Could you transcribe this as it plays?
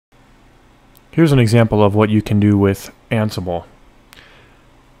Here's an example of what you can do with Ansible.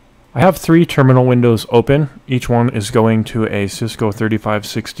 I have 3 terminal windows open. Each one is going to a Cisco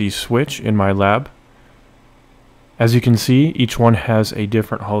 3560 switch in my lab. As you can see, each one has a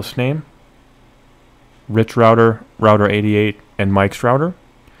different host name: Rich router, router 88, and Mike's router.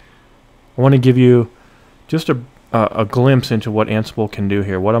 I want to give you just a glimpse into what Ansible can do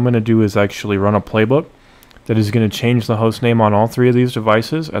here. What I'm going to do is actually run a playbook that is going to change the host name on all 3 of these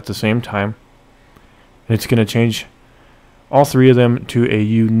devices at the same time. And it's going to change all 3 of them to a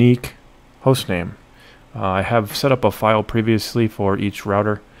unique host name. I have set up a file previously for each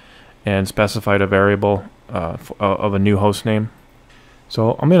router and specified a variable of a new host name.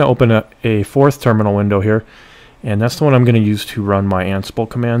 So I'm going to open a 4th terminal window here, and that's the one I'm going to use to run my Ansible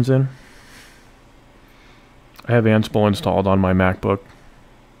commands in. I have Ansible installed on my MacBook.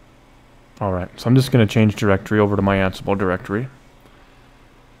 Alright, so I'm just going to change directory over to my Ansible directory.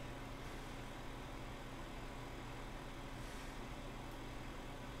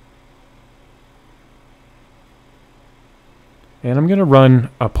 And I'm going to run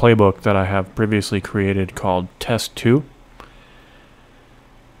a playbook that I have previously created called test2.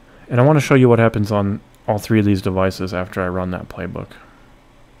 And I want to show you what happens on all 3 of these devices after I run that playbook.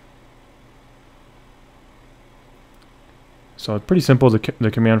 So it's pretty simple.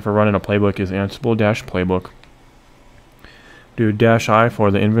 The command for running a playbook is ansible-playbook. Do -i for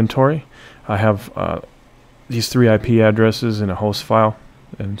the inventory. I have these 3 IP addresses in a host file,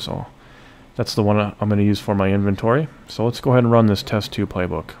 and so that's the one I'm going to use for my inventory. So let's go ahead and run this test2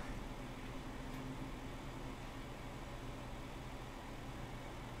 playbook.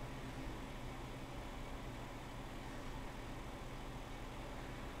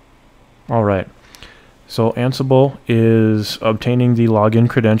 Alright, so Ansible is obtaining the login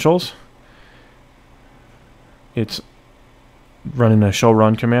credentials. It's running a show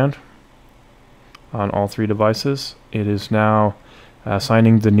run command on all 3 devices. It is now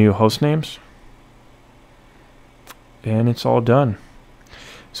assigning the new host names, and it's all done.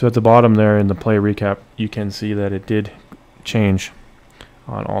 So at the bottom there in the play recap, you can see that it did change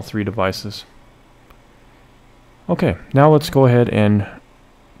on all 3 devices. Okay, now let's go ahead and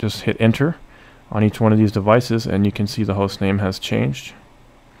just hit enter on each one of these devices, and you can see the host name has changed.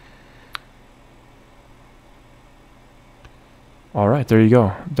 Alright, there you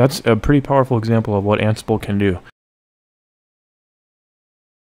go. That's a pretty powerful example of what Ansible can do.